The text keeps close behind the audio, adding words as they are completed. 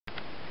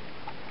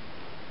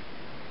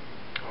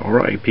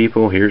Alright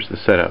people, here's the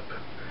setup.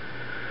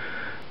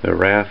 The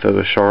Wrath of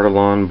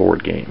Ashardalon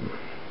board game.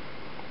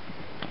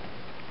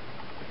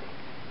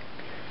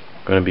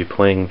 I'm going to be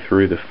playing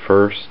through the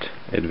first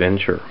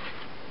adventure.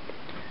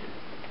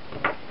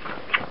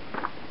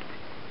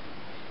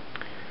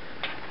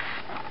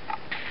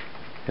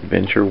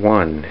 Adventure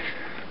 1.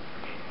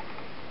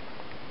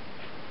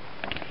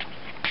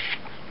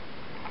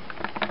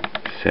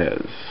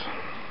 Says,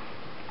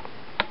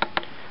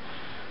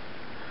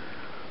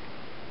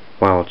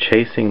 while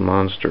chasing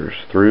monsters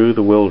through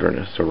the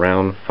wilderness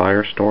around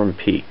Firestorm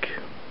Peak,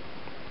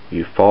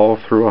 you fall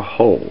through a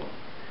hole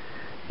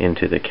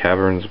into the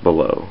caverns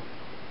below.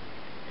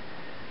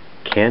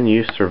 Can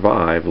you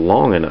survive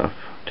long enough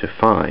to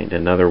find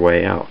another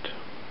way out?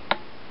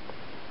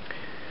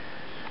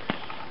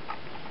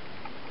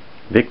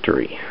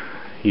 Victory.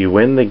 You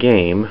win the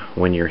game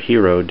when your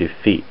hero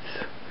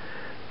defeats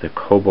the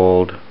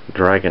Kobold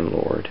Dragon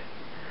Lord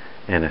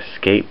and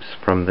escapes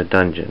from the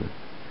dungeon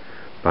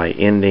by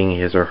ending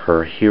his or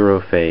her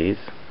hero phase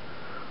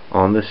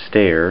on the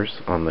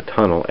stairs on the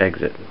tunnel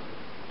exit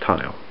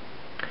tile.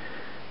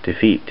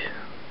 Defeat.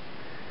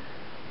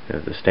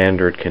 The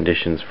standard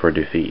conditions for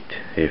defeat.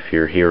 If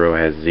your hero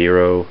has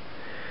 0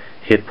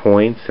 hit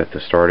points at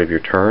the start of your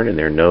turn and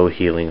there are no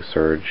healing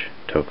surge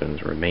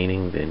tokens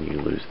remaining, then you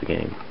lose the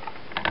game.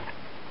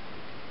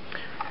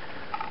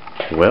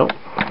 Well,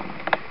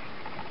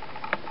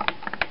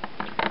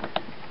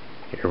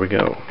 here we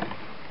go.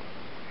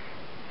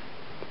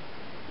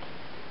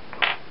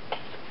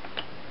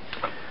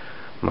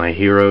 My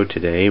hero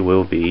today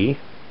will be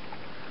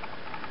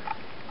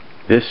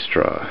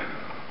Vistra,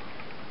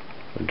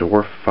 a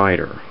dwarf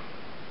fighter.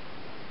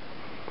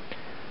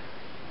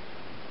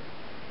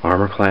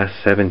 Armor class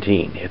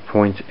 17, hit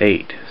points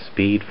 8,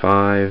 speed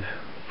 5,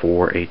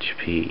 4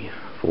 HP,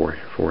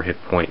 4 hit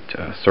point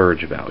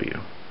surge value.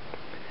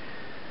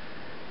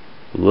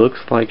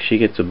 Looks like she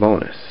gets a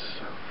bonus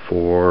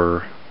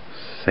for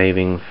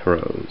saving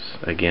throws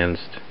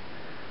against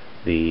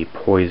the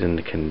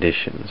poisoned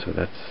condition, so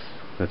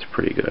that's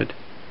pretty good.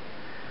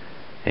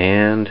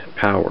 And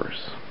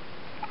powers.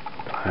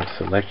 I've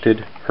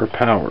selected her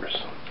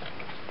powers.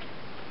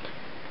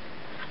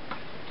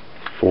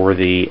 For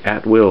the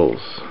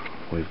at-wills,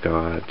 we've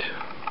got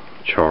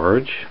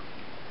charge,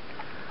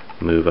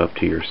 move up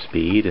to your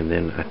speed and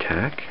then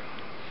attack.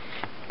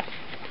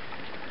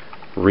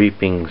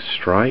 Reaping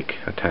strike,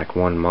 attack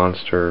one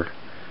monster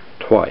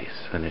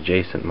twice, an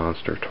adjacent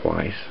monster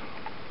twice.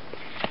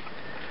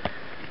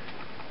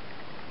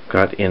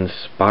 Got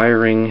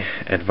inspiring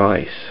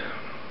advice.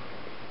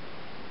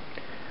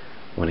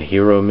 When a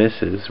hero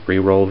misses,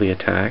 re-roll the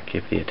attack.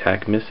 If the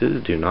attack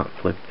misses, do not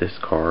flip this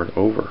card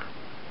over.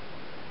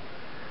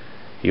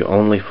 You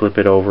only flip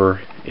it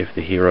over if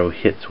the hero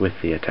hits with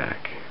the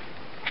attack.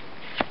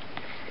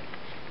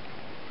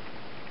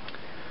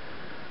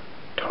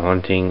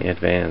 Taunting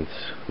advance.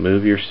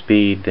 Move your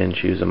speed, then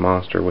choose a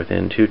monster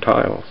within 2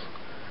 tiles.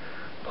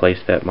 Place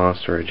that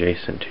monster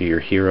adjacent to your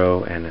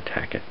hero and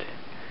attack it.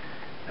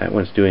 That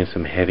one's doing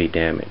some heavy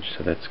damage,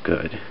 so that's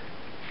good.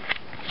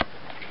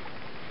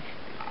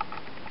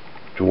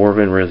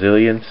 Dwarven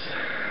resilience.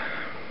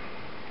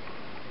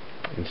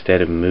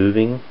 Instead of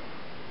moving,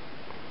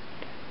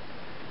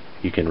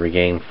 you can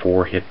regain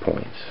 4 hit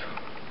points.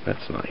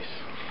 That's nice.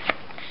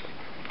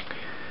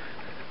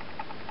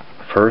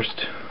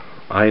 First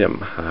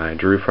item I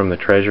drew from the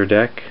treasure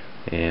deck,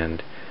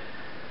 and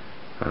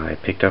I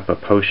picked up a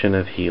potion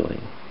of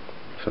healing.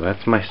 So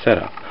that's my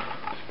setup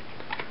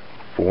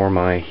for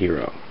my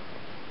hero.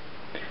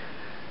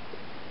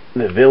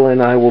 The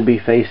villain I will be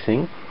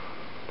facing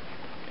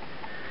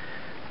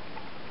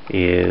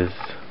is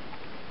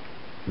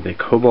the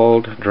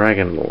Kobold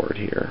Dragon Lord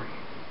here.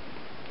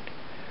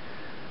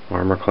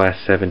 Armor class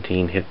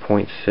 17, hit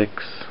point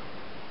 6,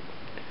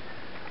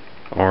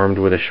 armed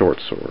with a short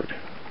sword.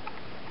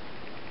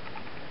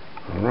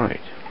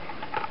 Alright.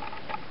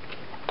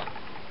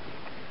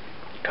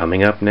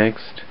 Coming up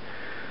next,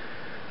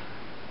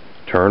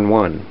 turn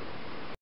 1.